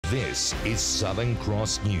This is Southern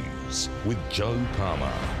Cross News with Joe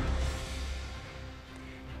Palmer.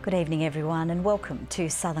 Good evening everyone and welcome to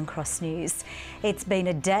Southern Cross News. It's been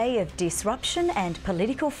a day of disruption and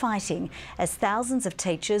political fighting as thousands of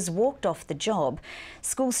teachers walked off the job.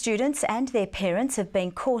 School students and their parents have been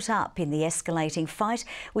caught up in the escalating fight,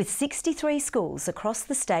 with 63 schools across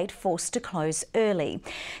the state forced to close early.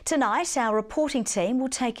 Tonight our reporting team will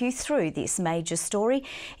take you through this major story.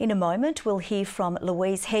 In a moment we'll hear from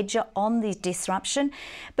Louise Hedger on the disruption,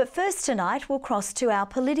 but first tonight we'll cross to our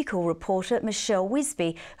political reporter Michelle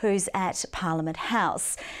Wisby, who's at Parliament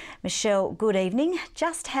House. Michelle, good evening.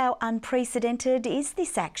 Just how unprecedented is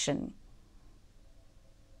this action?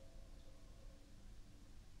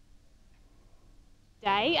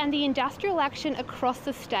 Day and the industrial action across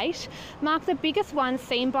the state mark the biggest one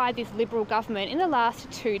seen by this Liberal government in the last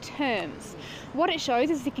 2 terms. What it shows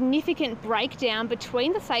is a significant breakdown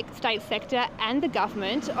between the state sector and the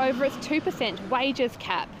government over its 2% wages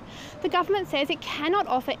cap. The government says it cannot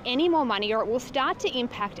offer any more money or it will start to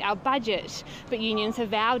impact our budget, but unions have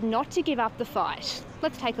vowed not to give up the fight.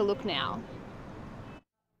 Let's take a look now.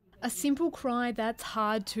 A simple cry that's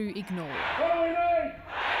hard to ignore.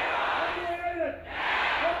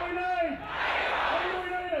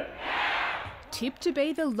 Tipped to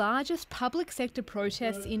be the largest public sector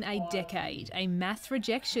protests in a decade, a mass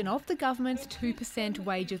rejection of the government's 2%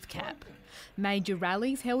 wages cap. Major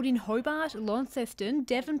rallies held in Hobart, Launceston,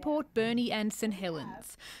 Devonport, Burnie and St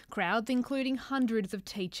Helens. Crowds including hundreds of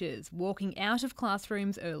teachers walking out of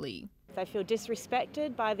classrooms early. They feel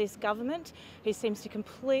disrespected by this government, who seems to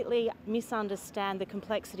completely misunderstand the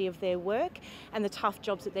complexity of their work and the tough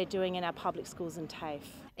jobs that they're doing in our public schools and TAFE.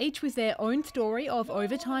 Each with their own story of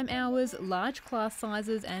overtime hours, large class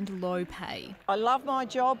sizes and low pay. I love my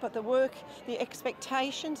job, but the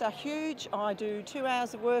expectations are huge. I do 2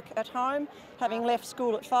 hours of work at home, having left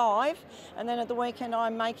school at 5, and then at the weekend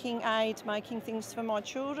I'm making aids, making things for my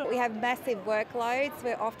children. We have massive workloads.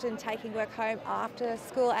 We're often taking work home after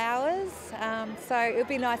school hours, so it would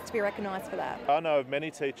be nice to be recognised for that. I know of many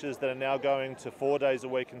teachers that are now going to 4 days a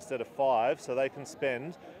week instead of 5, so they can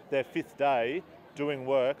spend their 5th day doing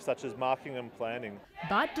work such as marking and planning.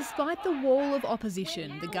 But despite the wall of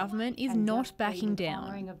opposition, the government is not backing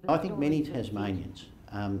down. I think many Tasmanians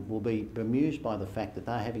will be bemused by the fact that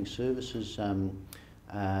they're having services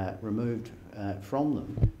removed from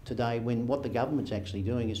them today, when what the government's actually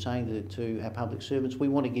doing is saying to our public servants, we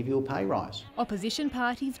want to give you a pay rise. Opposition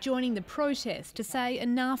parties joining the protest to say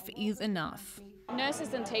enough is enough.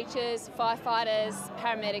 Nurses and teachers, firefighters,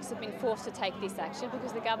 paramedics have been forced to take this action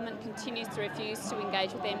because the government continues to refuse to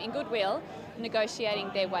engage with them in goodwill,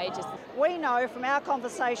 negotiating their wages. We know from our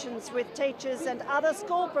conversations with teachers and other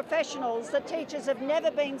school professionals that teachers have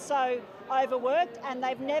never been so overworked and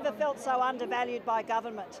they've never felt so undervalued by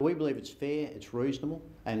government. We believe it's fair, it's reasonable,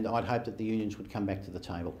 and I'd hope that the unions would come back to the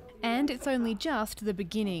table. And it's only just the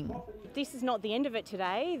beginning. This is not the end of it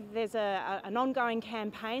today. There's an ongoing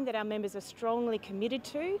campaign that our members are strongly committed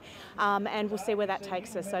to, and we'll see where that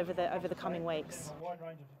takes us over the coming weeks.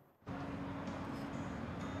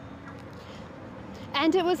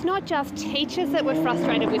 And it was not just teachers that were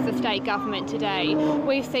frustrated with the state government today.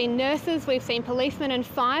 We've seen nurses, we've seen policemen and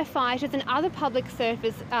firefighters and other public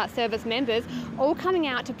service members all coming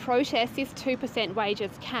out to protest this 2%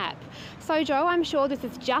 wages cap. So Joe, I'm sure this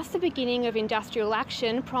is just the beginning of industrial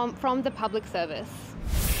action from the public service.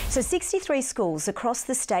 So 63 schools across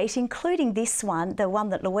the state, including this one, the one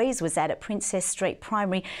that Louise was at Princess Street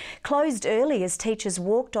Primary, closed early as teachers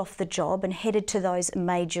walked off the job and headed to those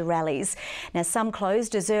major rallies. Now, some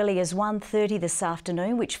closed as early as 1:30 this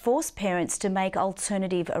afternoon, which forced parents to make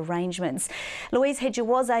alternative arrangements. Louise Hedger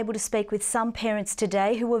was able to speak with some parents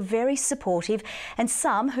today who were very supportive and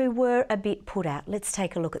some who were a bit put out. Let's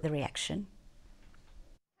take a look at the reaction.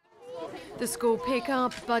 The school pick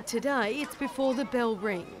up, but today it's before the bell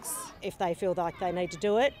rings. If they feel like they need to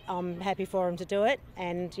do it, I'm happy for them to do it,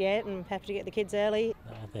 and yeah, I'm happy to get the kids early.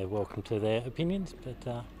 They're welcome to their opinions,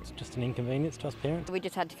 but it's just an inconvenience to us parents. We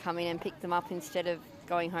just had to come in and pick them up instead of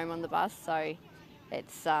going home on the bus, so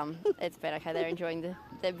it's been okay. They're enjoying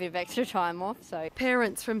their bit of extra time off. So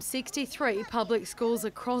parents from 63 public schools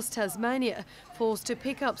across Tasmania forced to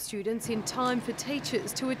pick up students in time for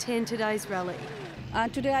teachers to attend today's rally.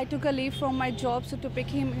 Today I took a leave from my job to pick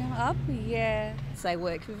him up. Yeah. They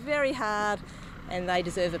work very hard and they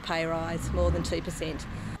deserve a pay rise, more than 2%.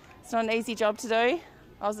 It's not an easy job to do.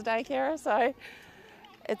 I was a day carer, so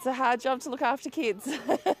It's a hard job to look after kids.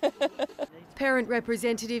 Parent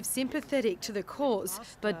representatives sympathetic to the cause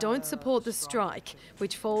but don't support the strike,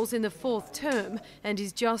 which falls in the 4th term and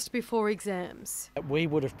is just before exams. We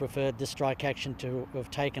would have preferred the strike action to have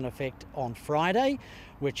taken effect on Friday,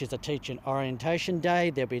 which is a teacher orientation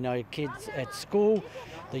day. There'll be no kids at school.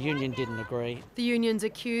 The union didn't agree. The union's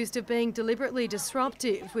accused of being deliberately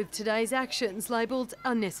disruptive, with today's actions labelled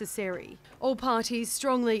unnecessary. All parties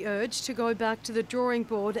strongly urge to go back to the drawing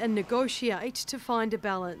board and negotiate to find a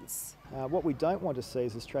balance. What we don't want to see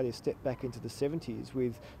is Australia step back into the 70s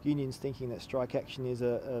with unions thinking that strike action is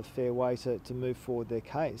a fair way to move forward their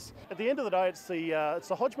case. At the end of the day, it's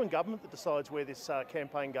the Hodgman government that decides where this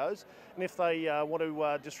campaign goes, and if they want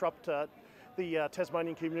to disrupt the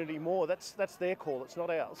Tasmanian community more, that's their call, it's not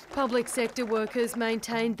ours. Public sector workers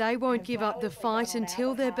maintain they won't give up the fight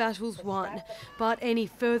until their battle's won, but any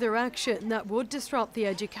further action that would disrupt the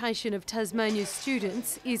education of Tasmania's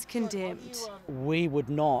students is condemned. We would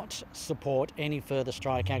not support any further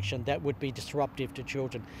strike action that would be disruptive to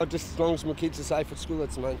children. Just as long as my kids are safe at school,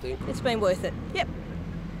 that's the main thing. It's been worth it. Yep.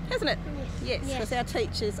 Hasn't it? Yes, because our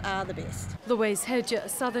teachers are the best. Louise Hedger,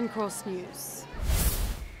 Southern Cross News.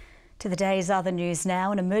 To the day's other news now,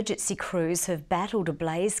 and emergency crews have battled a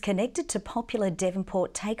blaze connected to popular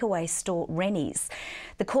Devonport takeaway store Rennie's.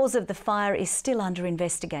 The cause of the fire is still under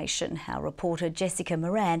investigation. Our reporter Jessica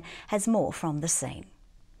Moran has more from the scene.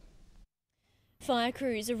 Fire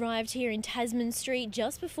crews arrived here in Tasman Street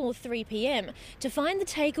just before 3 p.m. to find the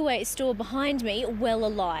takeaway store behind me well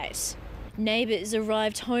alight. Neighbours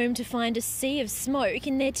arrived home to find a sea of smoke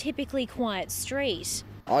in their typically quiet street.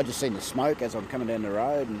 I just seen the smoke as I'm coming down the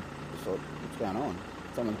road and thought, what's going on?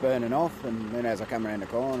 Someone's burning off, and then as I come around the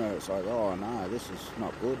corner, it's like, oh no, this is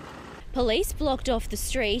not good. Police blocked off the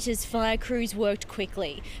street as fire crews worked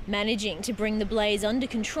quickly, managing to bring the blaze under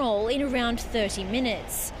control in around 30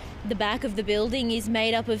 minutes. The back of the building is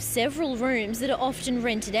made up of several rooms that are often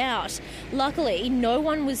rented out. Luckily, no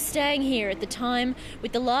one was staying here at the time,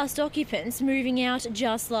 with the last occupants moving out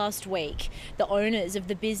just last week. The owners of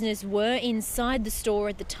the business were inside the store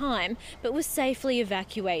at the time, but were safely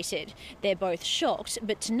evacuated. They're both shocked,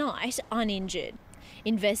 but tonight uninjured.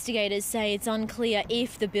 Investigators say it's unclear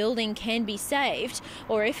if the building can be saved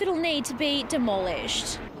or if it'll need to be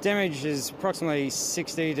demolished. Damage is approximately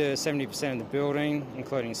 60 to 70% of the building,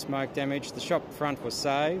 including smoke damage. The shop front was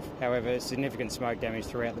saved, however, significant smoke damage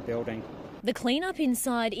throughout the building. The clean-up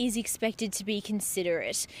inside is expected to be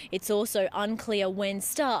considerate. It's also unclear when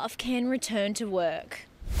staff can return to work.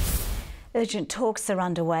 Urgent talks are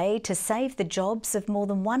underway to save the jobs of more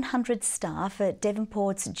than 100 staff at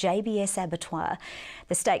Devonport's JBS abattoir.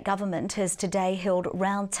 The state government has today held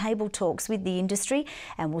round-table talks with the industry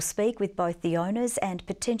and will speak with both the owners and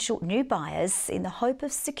potential new buyers in the hope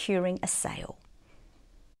of securing a sale.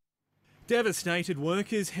 Devastated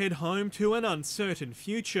workers head home to an uncertain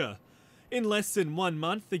future. In less than 1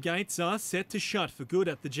 month, the gates are set to shut for good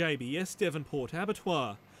at the JBS Devonport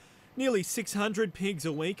abattoir. Nearly 600 pigs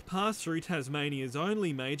a week pass through Tasmania's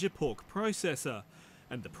only major pork processor,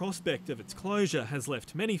 and the prospect of its closure has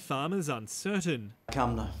left many farmers uncertain.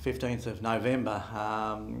 Come the 15th of November,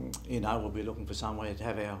 we'll be looking for somewhere to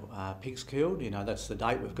have our pigs killed. That's the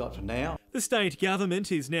date we've got for now. The state government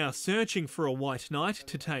is now searching for a white knight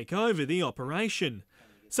to take over the operation.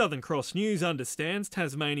 Southern Cross News understands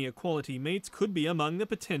Tasmania Quality Meats could be among the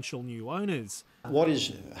potential new owners. What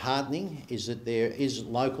is heartening is that there is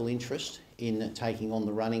local interest in taking on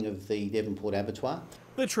the running of the Devonport abattoir.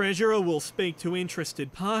 The Treasurer will speak to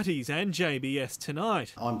interested parties and JBS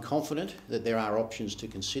tonight. I'm confident that there are options to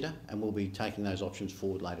consider, and we'll be taking those options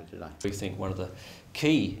forward later today. We think one of the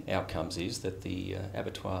key outcomes is that the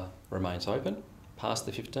abattoir remains open past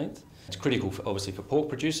the 15th. It's critical, obviously, for pork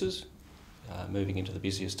producers, moving into the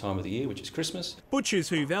busiest time of the year, which is Christmas. Butchers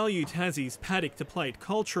who value Tassie's paddock-to-plate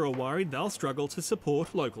culture are worried they'll struggle to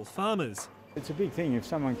support local farmers. It's a big thing if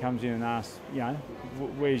someone comes in and asks,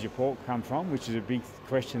 where's your pork come from, which is a big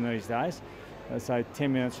question these days. So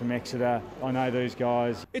 10 minutes from Exeter, I know these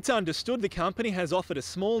guys. It's understood the company has offered a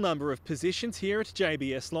small number of positions here at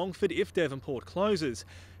JBS Longford if Devonport closes.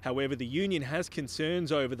 However, the union has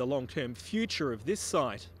concerns over the long-term future of this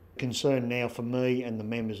site. Concern now for me and the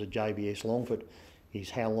members of JBS Longford is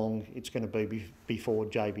how long it's going to be before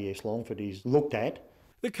JBS Longford is looked at.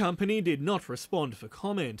 The company did not respond for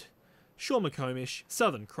comment. Sean McComish,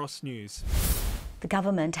 Southern Cross News. The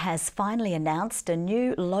government has finally announced a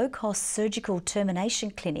new low-cost surgical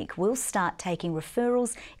termination clinic will start taking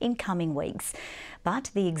referrals in coming weeks.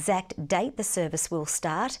 but the exact date the service will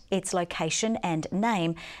start, its location and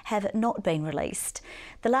name have not been released.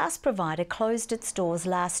 The last provider closed its doors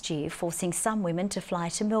last year, forcing some women to fly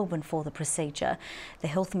to Melbourne for the procedure. The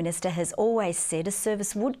Health Minister has always said a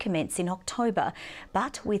service would commence in October,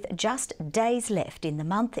 but with just days left in the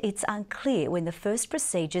month, it's unclear when the first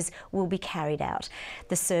procedures will be carried out.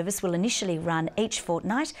 The service will initially run each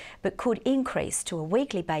fortnight, but could increase to a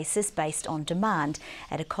weekly basis based on demand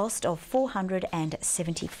at a cost of $475.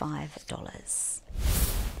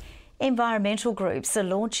 Environmental groups are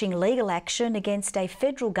launching legal action against a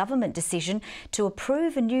federal government decision to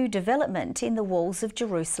approve a new development in the walls of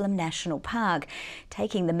Jerusalem National Park.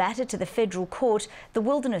 Taking the matter to the federal court, the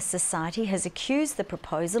Wilderness Society has accused the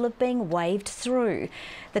proposal of being waved through.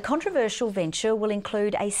 The controversial venture will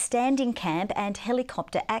include a standing camp and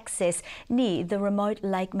helicopter access near the remote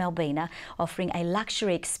Lake Malbina, offering a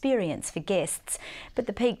luxury experience for guests. But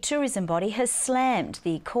the peak tourism body has slammed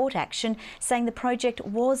the court action, saying the project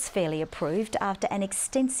was fairly approved after an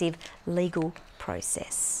extensive legal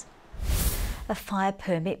process. A fire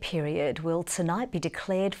permit period will tonight be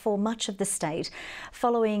declared for much of the state,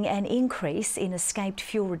 following an increase in escaped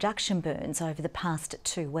fuel reduction burns over the past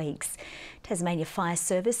 2 weeks. Tasmania Fire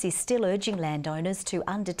Service is still urging landowners to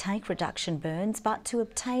undertake reduction burns, but to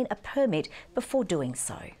obtain a permit before doing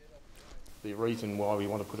so. The reason why we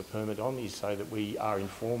want to put a permit on is so that we are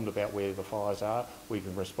informed about where the fires are, we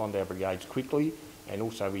can respond to our brigades quickly, and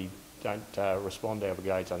also we don't respond to our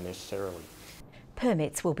brigades unnecessarily.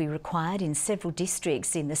 Permits will be required in several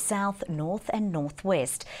districts in the south, north and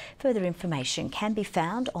northwest. Further information can be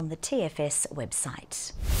found on the TFS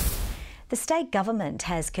website. The state government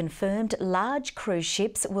has confirmed large cruise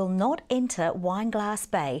ships will not enter Wineglass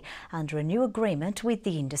Bay under a new agreement with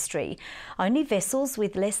the industry. Only vessels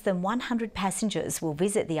with less than 100 passengers will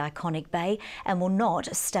visit the iconic bay and will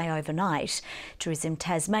not stay overnight. Tourism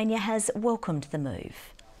Tasmania has welcomed the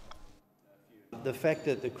move. The fact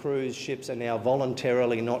that the cruise ships are now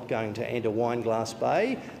voluntarily not going to enter Wineglass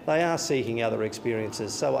Bay, they are seeking other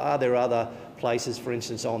experiences. So are there other places, for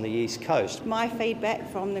instance, on the east coast? My feedback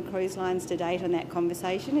from the cruise lines to date on that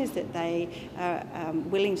conversation is that they are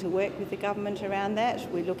willing to work with the government around that.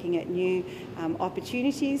 We're looking at new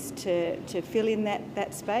opportunities to fill in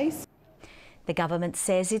that space. The government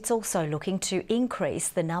says it's also looking to increase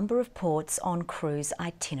the number of ports on cruise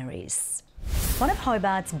itineraries. One of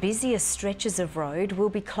Hobart's busiest stretches of road will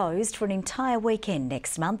be closed for an entire weekend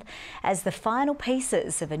next month as the final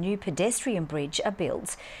pieces of a new pedestrian bridge are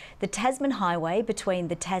built. The Tasman Highway between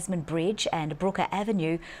the Tasman Bridge and Brooker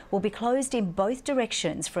Avenue will be closed in both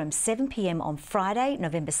directions from 7 p.m. on Friday,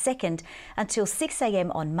 November 2nd until 6 a.m.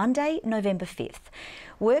 on Monday, November 5th.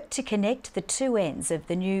 Work to connect the two ends of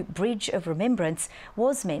the new Bridge of Remembrance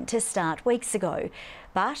was meant to start weeks ago,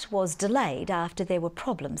 but was delayed after there were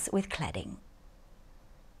problems with cladding.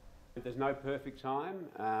 There's no perfect time,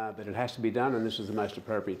 but it has to be done, and this is the most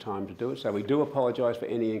appropriate time to do it. So we do apologise for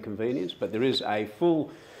any inconvenience, but there is a full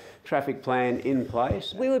traffic plan in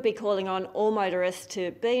place. We would be calling on all motorists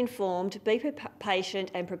to be informed, be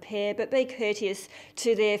patient and prepare, but be courteous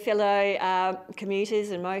to their fellow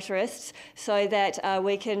commuters and motorists so that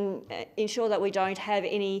we can ensure that we don't have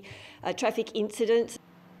any traffic incidents.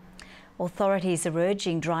 Authorities are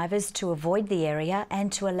urging drivers to avoid the area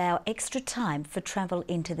and to allow extra time for travel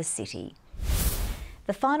into the city.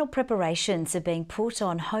 The final preparations are being put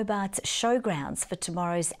on Hobart's showgrounds for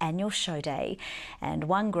tomorrow's annual show day, and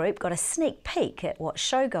one group got a sneak peek at what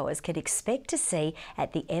showgoers can expect to see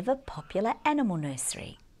at the ever-popular animal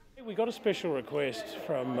nursery. We got a special request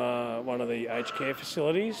from one of the aged care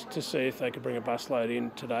facilities to see if they could bring a busload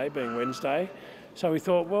in today, being Wednesday. So we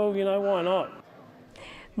thought, well, you know, why not?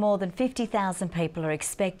 More than 50,000 people are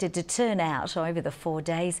expected to turn out over the 4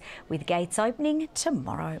 days, with gates opening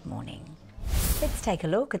tomorrow morning. Let's take a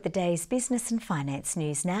look at the day's business and finance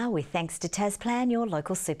news now with thanks to Tasplan, your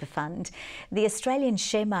local super fund. The Australian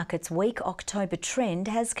share market's weak October trend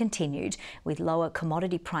has continued, with lower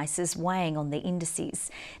commodity prices weighing on the indices.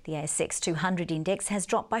 The ASX 200 index has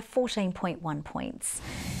dropped by 14.1 points.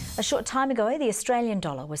 A short time ago, the Australian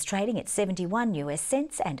dollar was trading at 71 US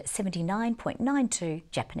cents and 79.92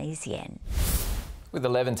 Japanese yen. With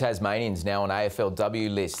 11 Tasmanians now on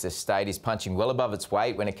AFLW lists, the state is punching well above its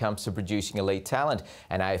weight when it comes to producing elite talent,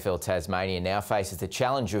 and AFL Tasmania now faces the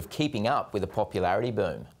challenge of keeping up with the popularity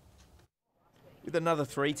boom. With another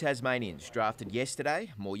 3 Tasmanians drafted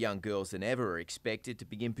yesterday, more young girls than ever are expected to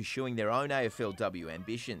begin pursuing their own AFLW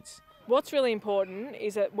ambitions. What's really important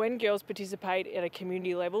is that when girls participate at a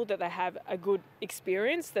community level, that they have a good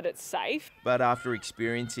experience, that it's safe. But after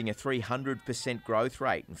experiencing a 300% growth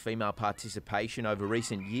rate in female participation over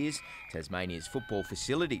recent years, Tasmania's football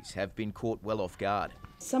facilities have been caught well off guard.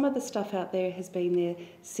 Some of the stuff out there has been there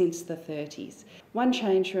since the 30s. One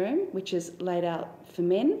change room, which is laid out for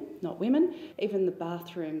men, not women. Even the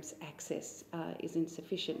bathrooms access is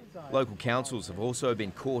insufficient. Local councils have also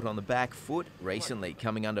been caught on the back foot, recently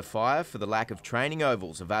coming under fire for the lack of training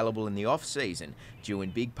ovals available in the off-season, due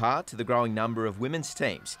in big part to the growing number of women's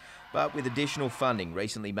teams. But with additional funding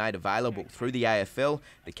recently made available through the AFL,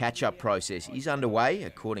 the catch-up process is underway,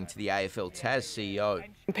 according to the AFL Tas CEO.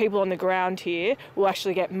 People on the ground here will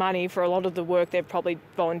actually get money for a lot of the work they've probably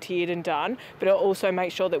volunteered and done, but it'll also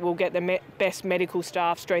make sure that we'll get the best medical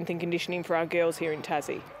staff, strength and conditioning for our girls here in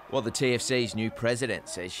Tassie. Well, the TFC's new president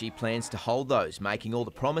says she plans to hold those making all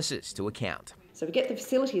the promises to account. So we get the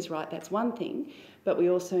facilities right, that's one thing, but we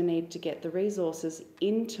also need to get the resources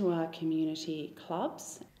into our community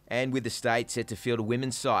clubs. And with the state set to field a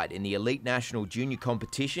women's side in the elite national junior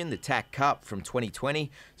competition, the TAC Cup from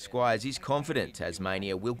 2020, Squires is confident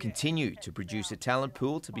Tasmania will continue to produce a talent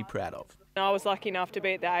pool to be proud of. I was lucky enough to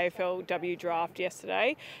be at the AFLW draft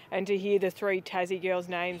yesterday, and to hear the 3 Tassie girls'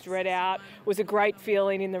 names read out was a great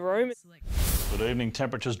feeling in the room. Good evening.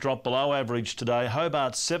 Temperatures drop below average today.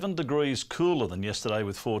 Hobart 7 degrees cooler than yesterday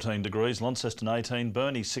with 14 degrees. Launceston 18,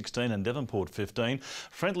 Burnie 16 and Devonport 15.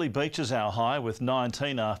 Friendly Beach is our high with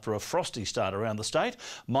 19 after a frosty start around the state.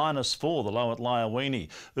 -4 the low at Lyowini.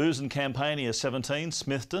 Ouse and Campania 17,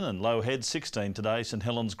 Smithton and Low Head 16 today. St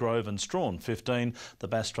Helens Grove and Strawn 15. The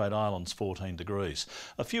Bass Strait Islands 14 degrees.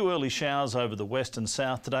 A few early showers over the west and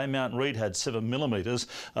south today. Mount Reid had 7 millimetres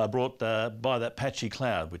brought by that patchy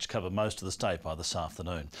cloud which covered most of the state by this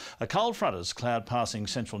afternoon. A cold front is cloud passing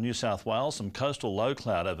central New South Wales, some coastal low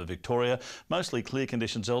cloud over Victoria, mostly clear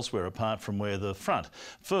conditions elsewhere apart from where the front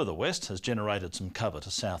further west has generated some cover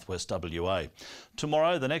to southwest WA.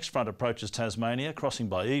 Tomorrow the next front approaches Tasmania, crossing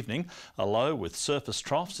by evening. A low with surface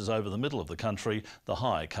troughs is over the middle of the country. The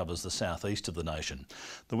high covers the southeast of the nation.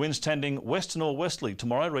 The winds tending west and northwesterly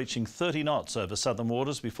tomorrow, reaching 30 knots over southern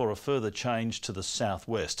waters before a further change to the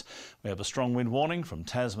southwest. We have a strong wind warning from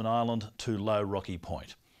Tasman Island to Low Rocky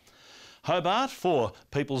Point. Hobart for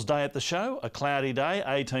People's Day at the Show, a cloudy day,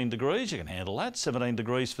 18 degrees, you can handle that, 17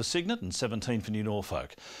 degrees for Cygnet and 17 for New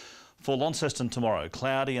Norfolk. For Launceston tomorrow,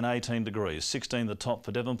 cloudy and 18 degrees, 16 the top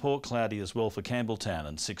for Devonport, cloudy as well for Campbelltown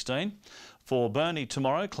and 16. For Burnie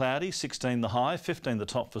tomorrow, cloudy, 16 the high, 15 the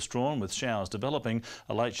top for Strawn with showers developing,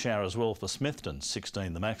 a late shower as well for Smithton,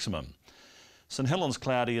 16 the maximum. St Helens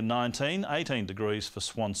cloudy and 19, 18 degrees for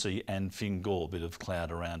Swansea and Fingal, bit of cloud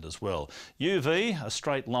around as well. UV, a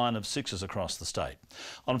straight line of 6s across the state.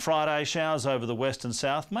 On Friday, showers over the west and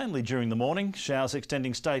south, mainly during the morning. Showers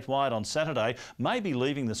extending statewide on Saturday, maybe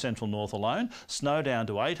leaving the central north alone. Snow down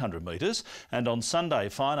to 800 metres. And on Sunday,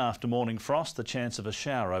 fine after morning frost, the chance of a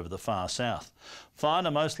shower over the far south. Fine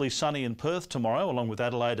and mostly sunny in Perth tomorrow, along with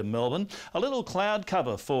Adelaide and Melbourne. A little cloud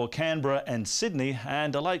cover for Canberra and Sydney,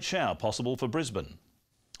 and a late shower possible for Brisbane.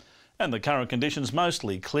 And the current conditions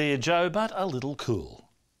mostly clear, Joe, but a little cool.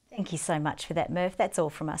 Thank you so much for that, Murph. That's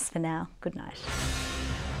all from us for now. Good night.